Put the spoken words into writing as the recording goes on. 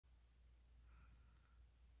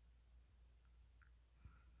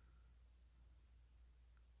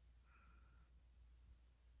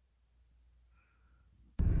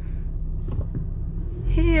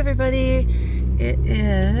Hey everybody, it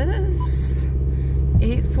is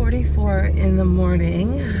 8:44 in the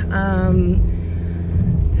morning. I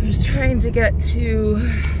was trying to get to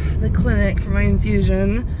the clinic for my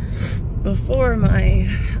infusion before my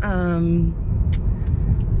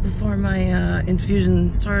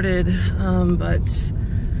infusion started, but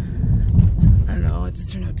I don't know, it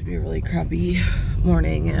just turned out to be a really crappy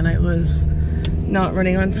morning and I was not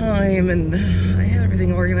running on time, and I had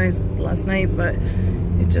everything organized last night, but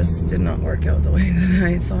it just did not work out the way that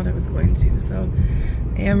I thought it was going to. So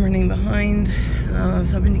I am running behind. I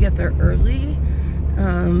was hoping to get there early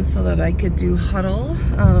so that I could do huddle,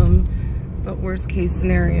 but worst case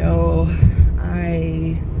scenario,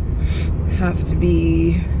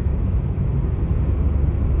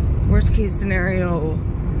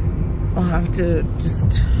 I'll have to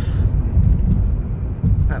just,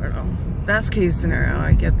 I don't know. Best case scenario,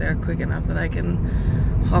 I get there quick enough that I can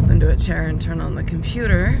hop into a chair and turn on the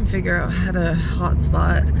computer and figure out how to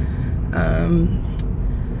hotspot.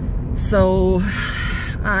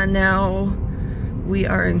 Now we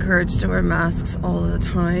are encouraged to wear masks all the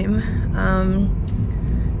time.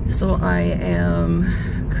 So I am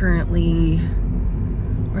currently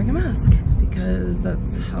wearing a mask because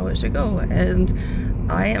that's how it should go. And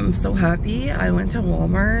I am so happy. I went to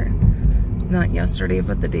Walmart, not yesterday,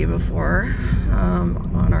 but the day before,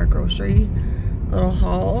 on our grocery little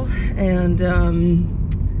haul, and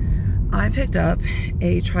I picked up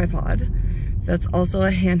a tripod that's also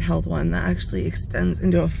a handheld one that actually extends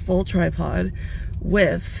into a full tripod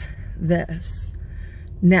with this.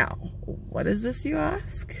 Now, what is this, you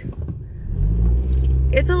ask?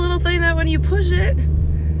 It's a little thing that when you push it,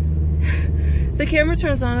 the camera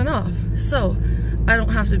turns on and off. So I don't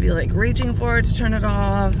have to be like reaching for it to turn it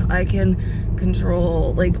off. I can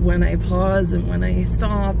control like when I pause and when I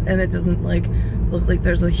stop, and it doesn't like look like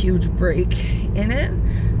there's a huge break in it.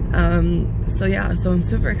 So yeah, so I'm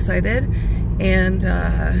super excited, and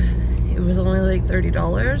it was only like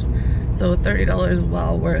 $30, so $30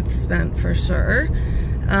 well worth spent for sure.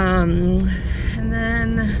 And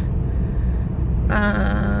then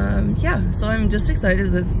yeah, so I'm just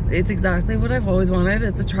excited that it's exactly what I've always wanted.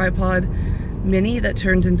 It's a tripod mini that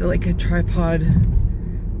turned into like a tripod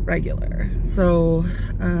regular, so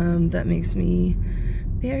that makes me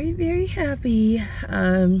very, very happy.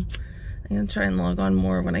 I'm gonna try and log on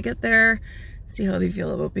more when I get there, see how they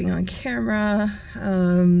feel about being on camera,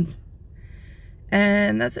 and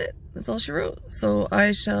that's it. That's all she wrote. So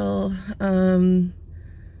I shall log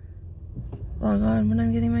on when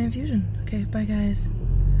I'm getting my infusion. Okay, bye guys.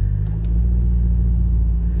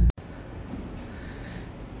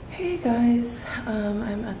 Hey guys,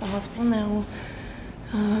 I'm at the hospital now.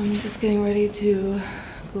 Just getting ready to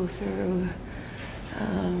go through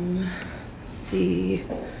the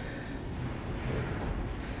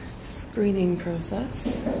screening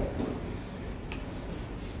process.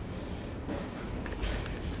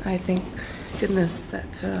 I thank goodness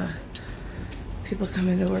that people come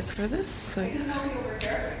in to work for this, so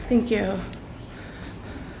yeah. Thank you.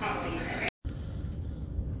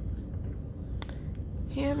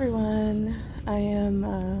 Hey everyone, I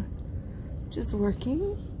am just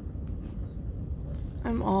working.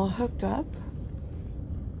 I'm all hooked up.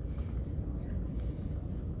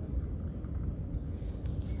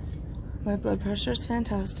 My blood pressure is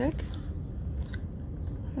fantastic.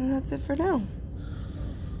 And that's it for now.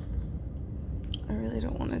 I really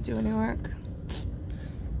don't want to do any work.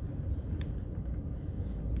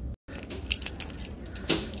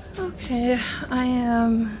 Okay, I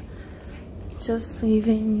am just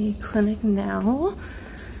leaving the clinic now.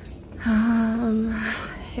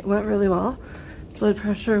 It went really well. Blood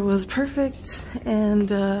pressure was perfect, and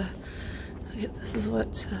this is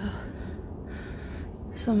what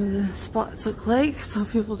some of the spots look like, so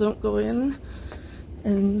people don't go in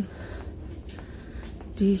and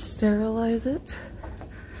de-sterilize it.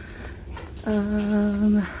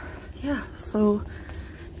 Yeah, so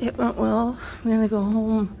it went well. I'm gonna go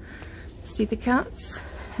home, see the cats,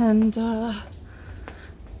 and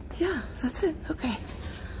yeah, that's it. Okay,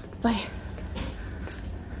 bye.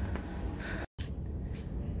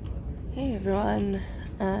 Hey everyone,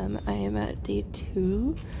 I am at day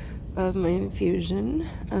 2 of my infusion.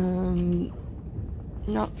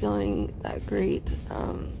 Not feeling that great.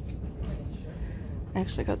 I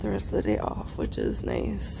actually got the rest of the day off, which is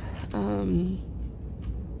nice.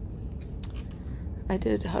 I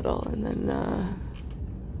did huddle, and then I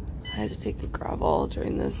had to take a Gravol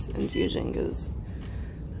during this infusion because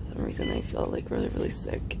for some reason I feel like really, really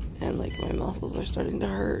sick, and like my muscles are starting to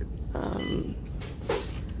hurt.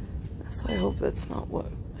 So I hope that's not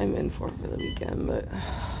what I'm in for the weekend, but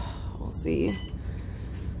we'll see.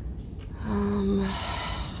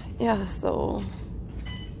 Yeah, so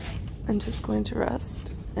I'm just going to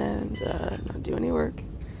rest and not do any work,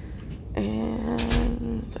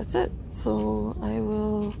 and that's it. So I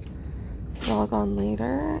will log on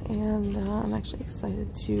later, and I'm actually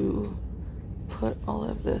excited to put all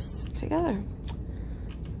of this together.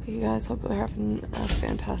 Okay, you guys, hope you're having a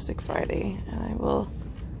fantastic Friday, and I will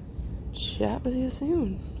chat with you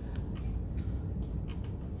soon.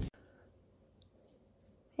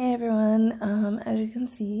 Hey everyone, as you can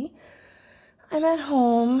see, I'm at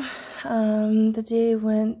home. The day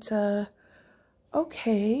went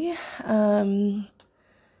okay. I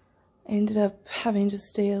ended up having to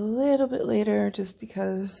stay a little bit later just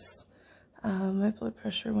because my blood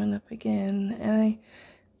pressure went up again, and I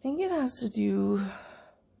think it has to do,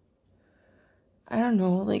 I don't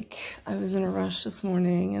know, like I was in a rush this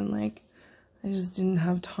morning and like I just didn't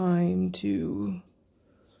have time to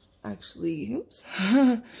actually, oops,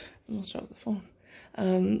 almost dropped the phone.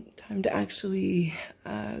 Time to actually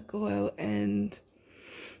go out and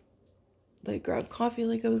like grab coffee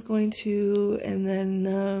like I was going to, and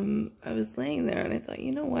then I was laying there and I thought,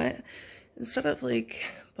 you know what, instead of like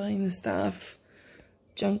buying the stuff,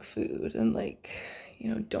 junk food and like,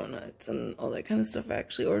 you know, donuts and all that kind of stuff, I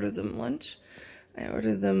actually ordered them lunch. I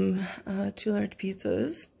ordered them 2 large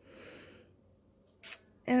pizzas,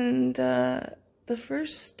 and the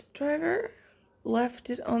first driver left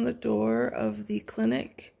it on the door of the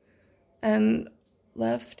clinic and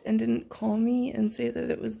left and didn't call me and say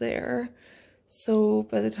that it was there. So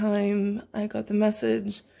by the time I got the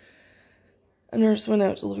message, a nurse went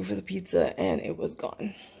out to look for the pizza and it was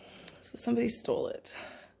gone. So somebody stole it.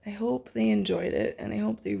 I hope they enjoyed it, and I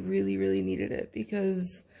hope they really, really needed it,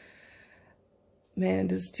 because man,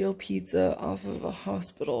 to steal pizza off of a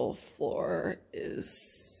hospital floor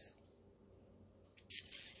is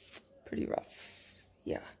pretty rough.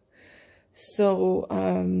 Yeah. So,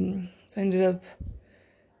 so I ended up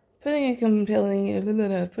putting a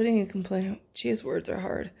complaint, geez, words are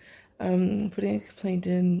hard. Putting a complaint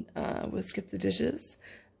in with Skip the Dishes.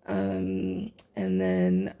 And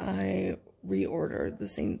then I reordered the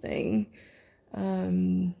same thing.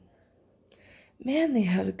 Man, they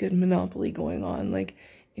have a good monopoly going on. Like,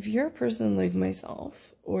 if you're a person like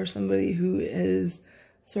myself, or somebody who is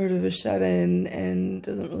sort of a shut-in and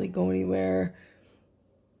doesn't really go anywhere,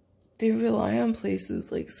 they rely on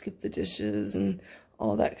places like Skip the Dishes and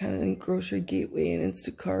all that kind of, and Grocery Gateway and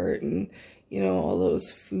Instacart and, you know, all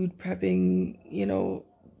those food prepping, you know,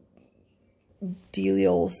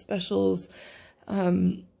 deal specials.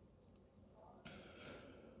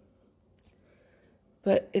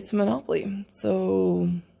 But it's a monopoly, so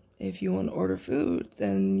if you want to order food,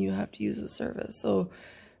 then you have to use the service. So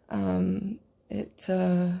it's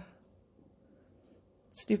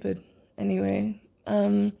stupid. Anyway,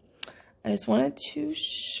 I just wanted to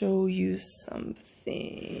show you something.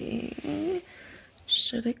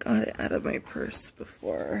 Should have got it out of my purse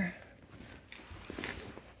before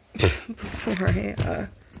I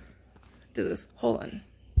do this. Hold on.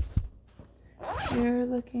 You're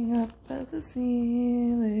looking up at the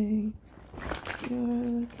ceiling. You're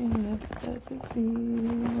looking up at the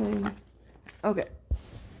ceiling. Okay.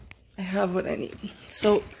 I have what I need.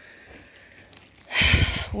 So,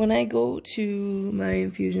 when I go to my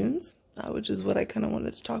infusions, which is what I kind of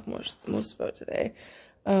wanted to talk most about today,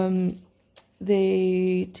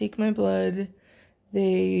 they take my blood,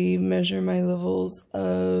 they measure my levels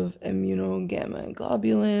of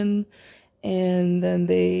immunogammaglobulin, and then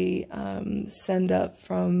they send up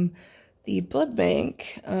from the blood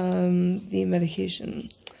bank the medication.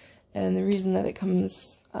 And the reason that it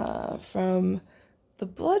comes from the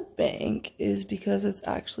blood bank is because it's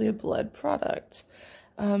actually a blood product.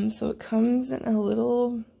 So it comes in a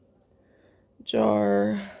little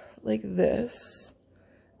jar like this.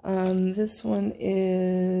 This one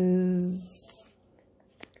is,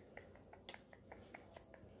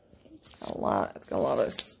 it's got a lot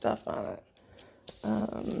of stuff on it.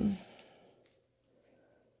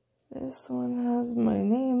 This one has my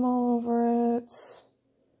name all over it.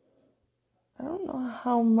 I don't know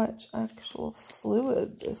how much actual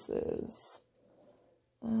fluid this is.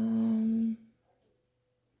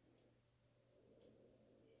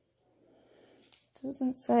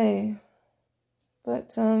 Doesn't say,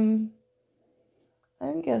 but I'm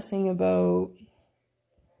guessing about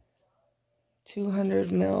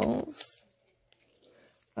 200 mils.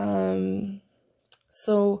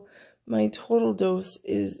 So my total dose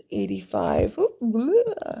is 85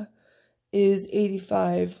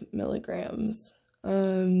 milligrams.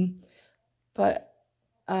 But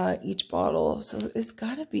each bottle, so it's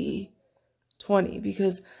gotta be 20,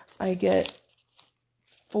 because I get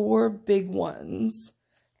 4 big ones,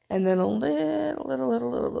 and then a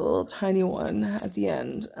little tiny one at the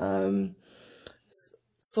end.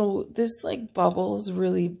 So this like bubbles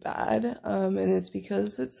really bad, and it's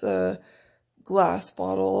because it's a glass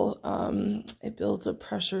bottle. It builds up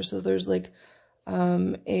pressure, so there's like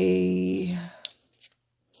I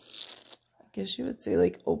guess you would say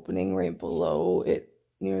like opening right below it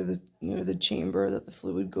near the chamber that the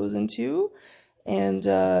fluid goes into, and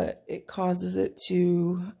it causes it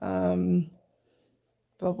to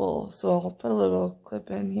bubble. So I'll put a little clip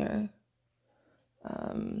in here,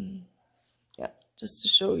 yeah, just to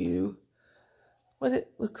show you what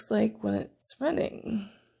it looks like when it's running.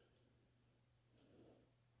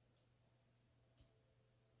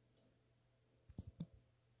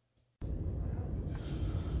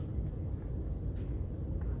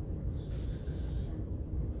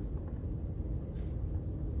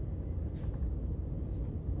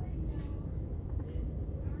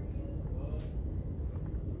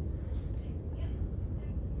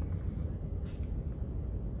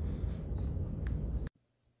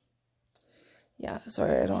 Yeah,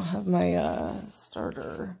 sorry, I don't have my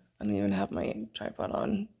starter. I don't even have my tripod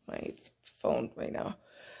on my phone right now,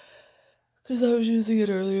 because I was using it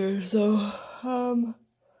earlier. So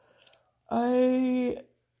I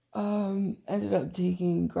ended up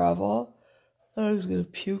taking gravel. I thought I was gonna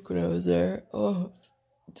puke when I was there. Oh,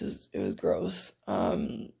 it was gross.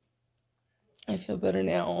 I feel better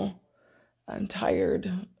now. I'm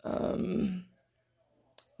tired,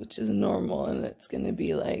 which is normal, and it's gonna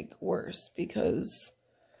be like worse because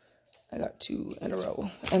I got 2 in a row,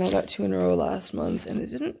 and I got 2 in a row last month, and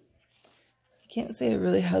I can't say it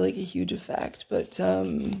really had like a huge effect, but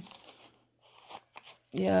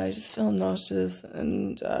yeah, I just feel nauseous,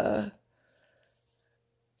 and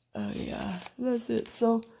yeah, that's it.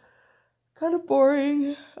 So kind of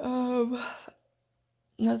boring.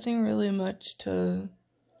 Nothing really much to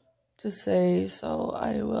say, so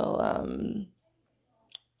I will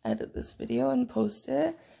edit this video and post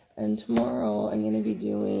it, and tomorrow I'm going to be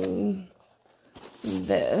doing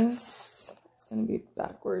this. It's going to be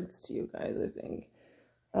backwards to you guys, I think.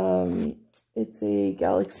 It's a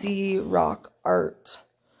Galaxy Rock Art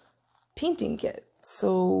painting kit.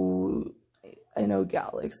 So I know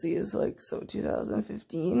Galaxy is like so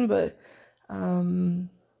 2015, but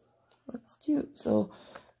looks cute. So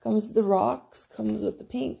comes with the rocks, comes with the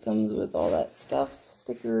paint, comes with all that stuff,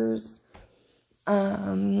 stickers.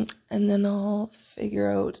 And then I'll figure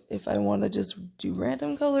out if I want to just do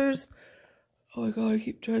random colors. Oh my god, I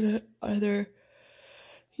keep trying to either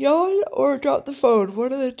yawn or drop the phone.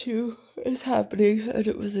 One of the two is happening, and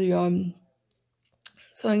it was a yawn.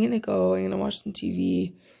 So I'm gonna watch some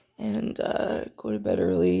TV and go to bed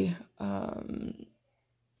early. Don't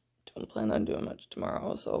plan on doing much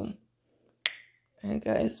tomorrow, so alright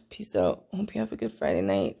guys, peace out. Hope you have a good Friday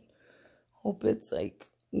night. Hope it's like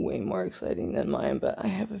way more exciting than mine, but I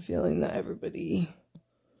have a feeling that everybody's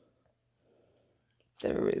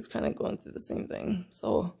kind of going through the same thing.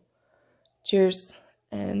 So cheers,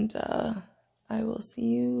 and I will see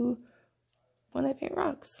you when I paint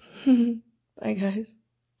rocks. Bye guys.